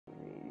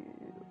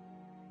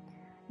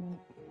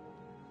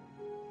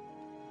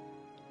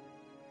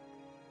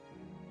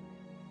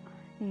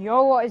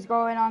Yo, what is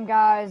going on,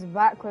 guys?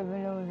 Back with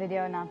another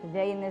video. Now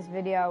today in this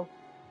video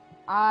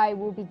I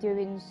will be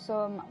doing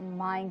some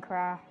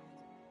Minecraft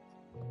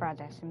Brad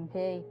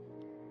SMP.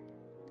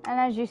 And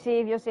as you see,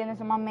 if you're seeing this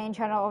on my main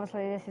channel,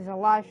 obviously this is a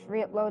live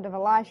re-upload of a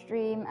live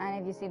stream,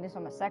 and if you see this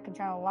on my second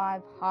channel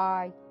live,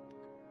 hi.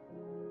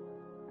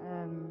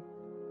 I'm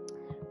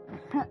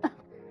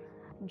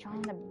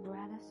trying to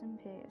Brad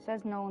SMP. It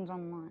says no one's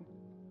online.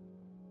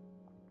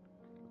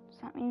 Does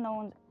that mean no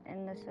one's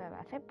in the server?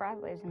 I think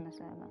Bradley's in the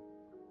server.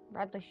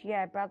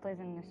 Bradley's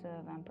in the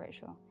server, I'm pretty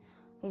sure.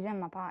 He's in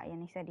my party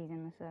and he said he's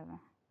in the server.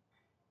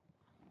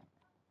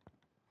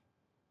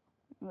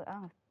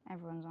 Oh,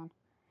 everyone's on.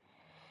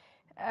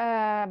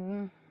 Let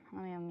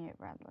me unmute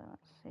Bradley,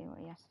 let's see what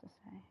he has to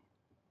say.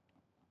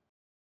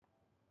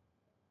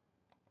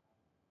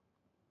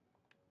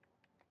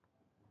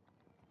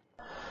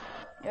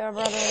 Yeah,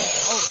 brother.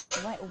 Oh,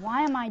 wait,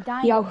 why am I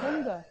dying of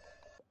hunger?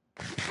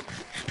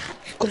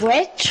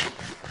 Glitch?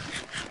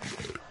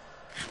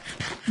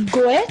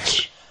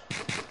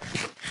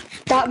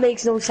 That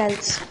makes no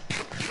sense.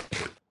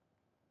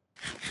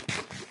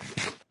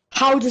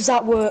 How does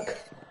that work?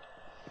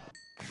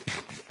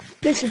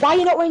 Listen, why are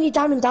you not wearing your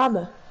diamond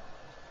armor?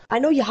 I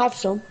know you have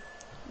some.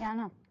 Yeah, I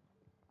know.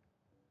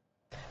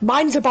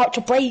 Mine's about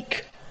to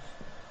break.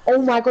 Oh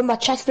my god, my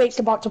chest plate's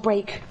about to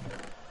break.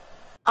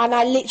 And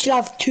I literally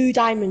have 2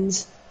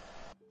 diamonds.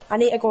 I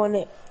need to go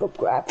and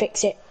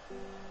fix it.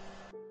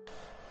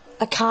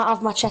 I can't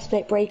have my chest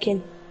plate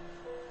breaking.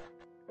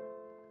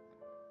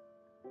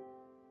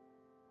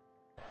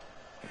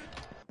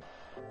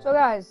 So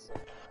guys,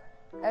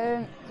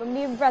 so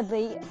me and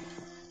Bradley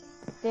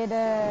did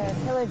a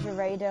pillager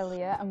raid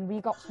earlier and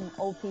we got some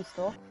OP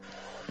stuff.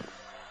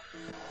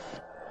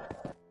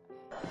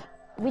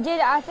 We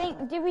did, I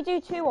think, did we do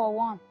 2 or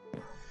 1?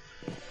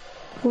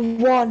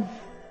 1.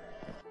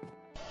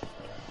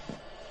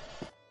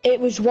 It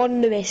was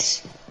 1,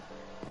 Lewis.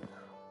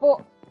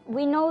 But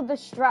we know the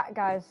strat,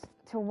 guys,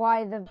 to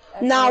why the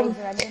raids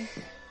are ending.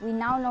 We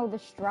now know the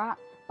strat.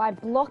 By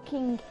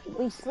blocking,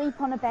 we sleep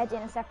on a bed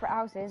in separate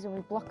houses and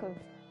we block the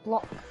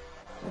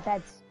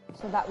beds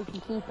so that we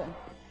can keep them.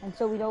 And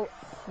so we don't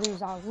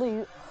lose our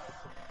loot.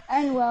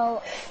 And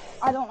well,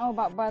 I don't know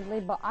about Bradley,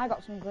 but I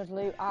got some good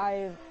loot.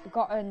 I've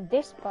gotten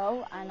this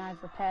bow and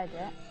I've repaired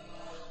it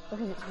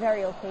because it's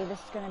very OP. This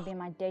is going to be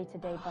my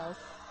day-to-day bow,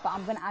 but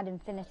I'm going to add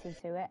infinity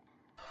to it.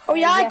 Oh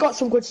yeah, yes. I got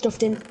some good stuff,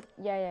 didn't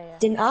I?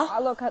 I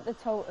look at the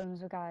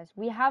totems, guys.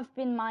 We have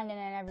been mining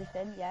and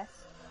everything, yes.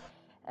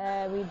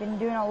 We've been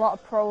doing a lot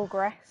of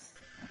progress.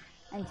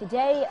 And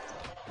today,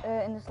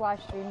 in this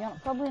live stream, you're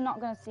probably not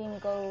going to see me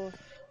go...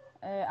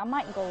 I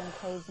might go in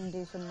caves and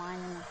do some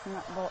mining,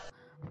 but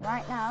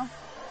right now,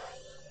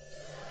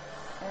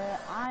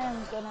 I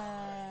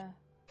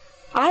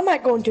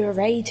might go and do a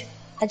raid.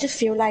 I just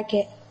feel like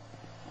it.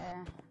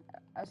 Yeah,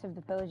 that's if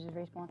the villagers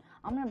respawn.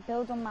 I'm going to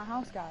build on my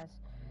house, guys.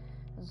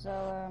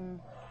 So,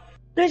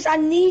 Liz, I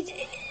need...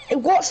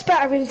 What's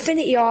better,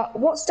 Infinity, or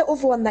what's the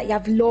other one that you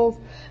have, love,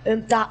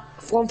 that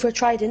one for a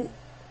trident?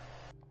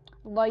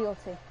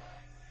 Loyalty.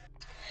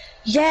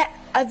 Yeah,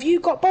 have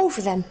you got both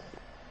of them?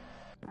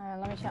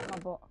 Let me check my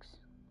box.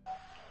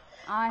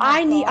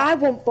 I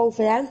want both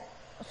of them.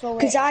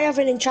 Because I have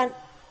an enchant...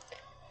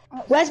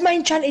 Where's my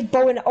enchanted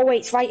bow and... Oh wait,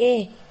 it's right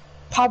here.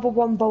 Power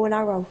 1 bow and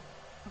arrow.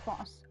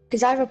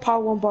 Because I have a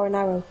power 1 bow and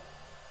arrow.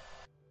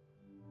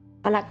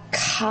 And I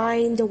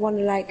kinda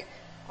wanna like...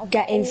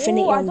 get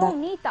infinity on that. I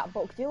don't need that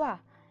book, do I?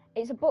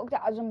 It's a book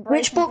that has Unbreaking.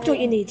 Which book don't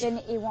you need?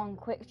 Infinity 1,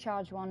 Quick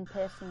Charge 1,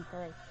 Piercing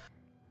 3.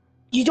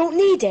 You don't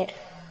need it?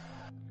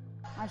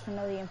 I just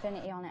know the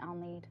infinity on it I'll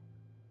need.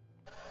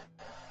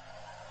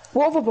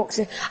 What other books?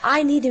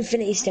 I need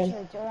infinity still.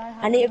 Actually,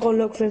 I need to go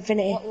look for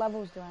infinity. What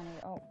levels do I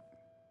need? Oh.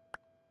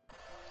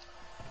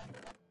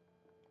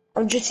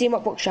 I'm just seeing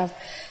what books you have.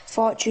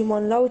 Fortune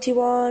 1, Loyalty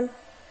 1.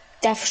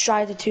 Death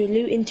Strider 2,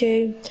 Looting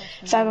 2,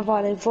 Feather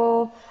Falling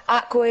 4,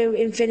 Aqua,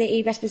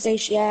 Infinity,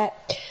 Respiration, yeah.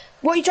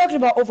 What are you talking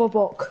about, other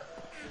book?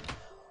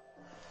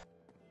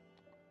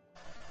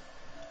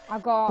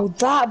 I've got... Oh,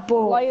 that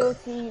book.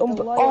 Loyalty,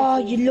 oh,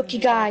 you lucky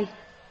guy.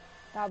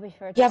 That'll be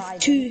for a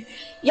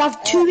You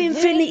have two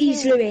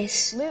infinities,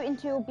 Lewis. Looting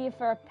 2 will be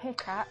for a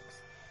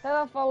pickaxe.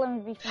 Feather Falling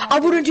will be for... I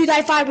wouldn't do that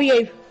if I were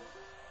you.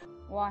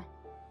 Why?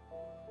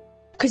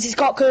 Because it's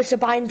got Curse of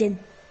Binding.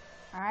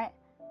 Alright.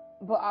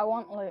 But I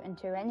want looting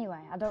 2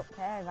 anyway. I don't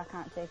care if I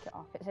can't take it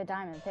off. It's a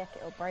diamond pick,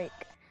 it'll break.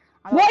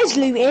 What is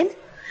looting? I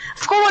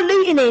forgot what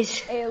looting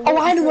is. Oh,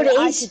 I know what it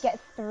is. I could get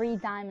 3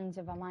 diamonds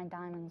if I mine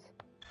diamonds.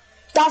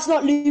 That's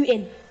not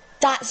looting.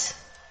 That's...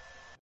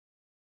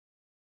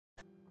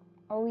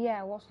 Oh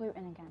yeah, what's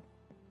looting again?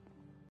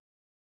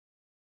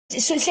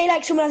 So say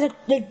like someone has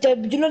you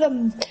know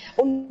the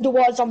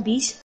underwater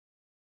zombies?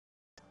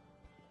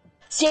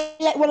 Say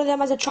like one of them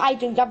has a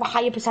trident, you have a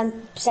higher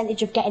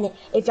percentage of getting it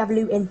if you have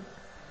looting.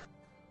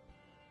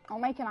 I'll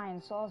make an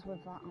iron sword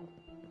with that on.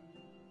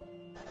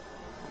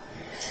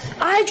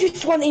 I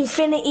just want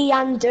infinity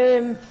and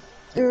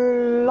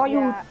loyal.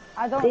 Yeah,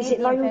 I don't need the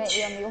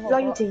Infinity on the other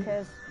loyalty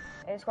because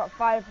it's got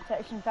fire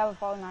protection, feather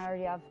fall, and I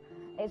already have.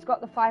 It's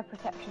got the fire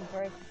protection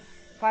for it.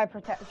 Fire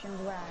protection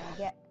where I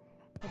get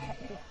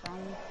protected from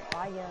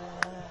fire.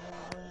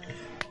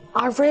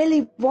 I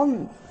really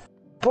want,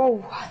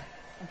 bro.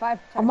 I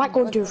might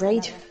go and do a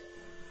raid.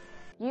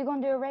 You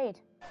gonna do a raid?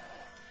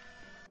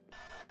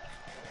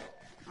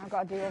 I've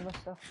got to do other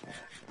stuff.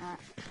 Alright.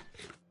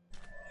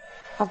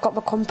 I've got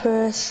the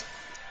compass.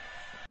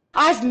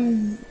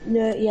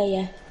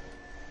 Yeah.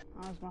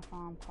 How's my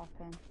farm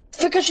popping? I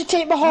think I should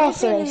take my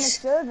horse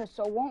race. In the server,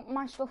 so won't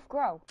my stuff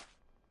grow?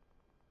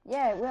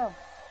 Yeah, it will.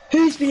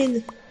 Who's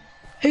been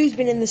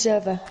in the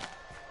server?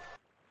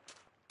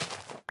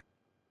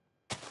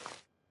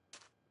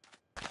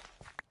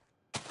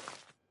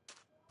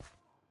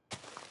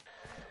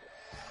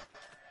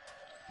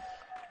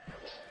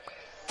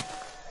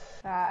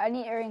 I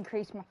need to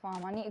increase my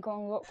farm. I need to go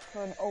and look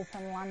for an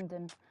open land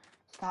and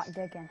start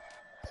digging.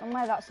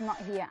 Somewhere that's not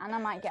here, and I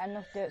might get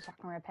enough dirt so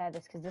I can repair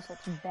this, because this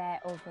looks bare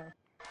ugly.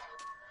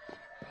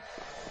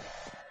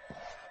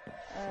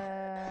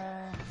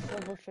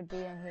 Double should be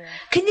in here.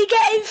 Can you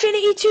get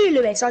Infinity 2,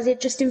 Lewis, or is it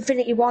just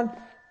Infinity 1?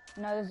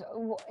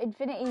 No,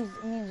 Infinity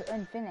means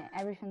infinite.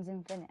 Everything's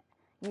infinite.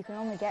 You can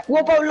only get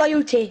What about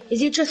loyalty?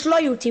 Is it just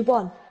loyalty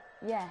 1?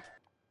 Yeah.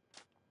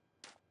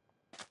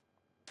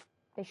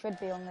 They should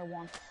be only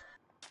 1.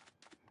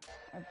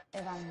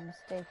 If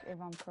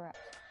I'm correct.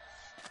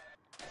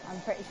 I'm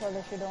pretty sure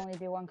there should only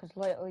be 1 because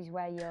loyalty is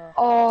where you're...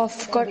 Oh,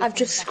 God, I've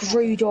just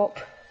screwed up.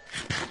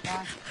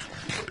 Why?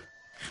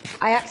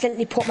 I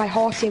accidentally put my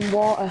horse in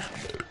water.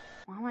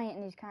 Why am I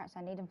eating these carrots?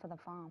 I need them for the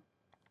farm.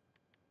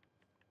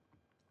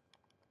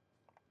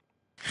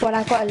 But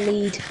I've got a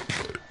lead,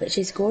 which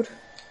is good.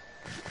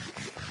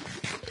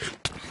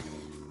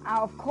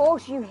 Oh, of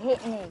course you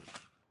hit me.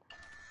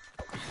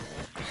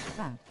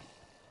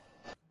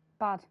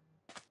 Bad.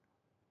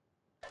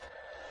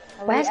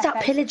 Where's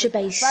that pillager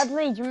base?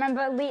 Bradley, do you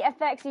remember Elite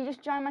FX? He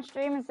just joined my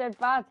stream and said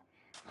bad.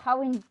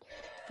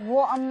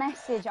 What a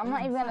message. I'm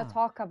not even going to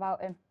talk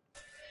about him.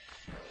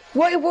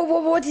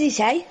 What did he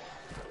say?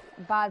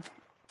 Bad.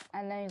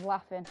 And then he's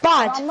laughing.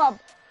 Bad? No, I'm not.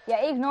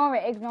 Yeah, ignore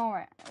it.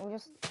 We'll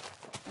just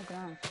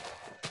ignore him.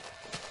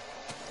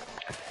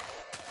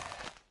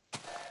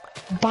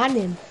 Ban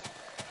him.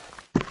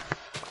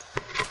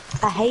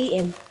 I hate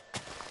him.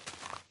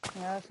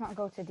 Yeah, let's not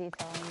go to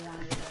detail on why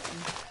we hate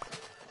him.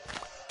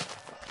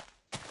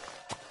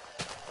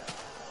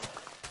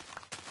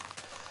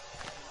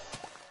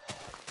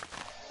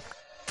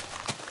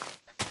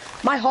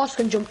 My horse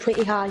can jump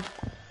pretty high.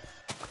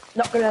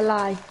 Not gonna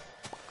lie.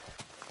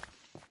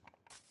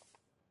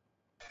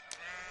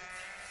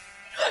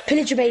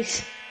 Pillager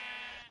base.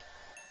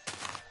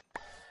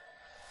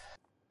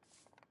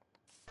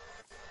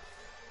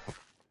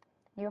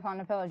 You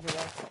found a pillager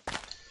base?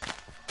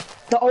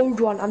 The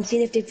old one. I'm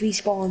seeing if they've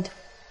respawned.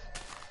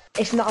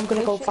 If not, I'm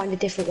gonna go find a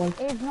different one.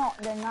 If not,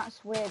 then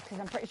that's weird because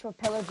I'm pretty sure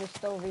pillagers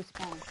still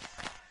respawn.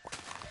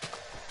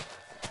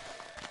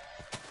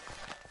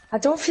 I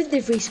don't think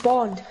they've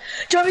respawned.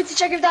 Do you want me to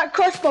check if that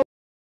crossbow?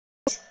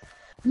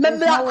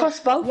 Remember that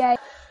crossbow? Yeah.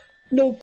 No.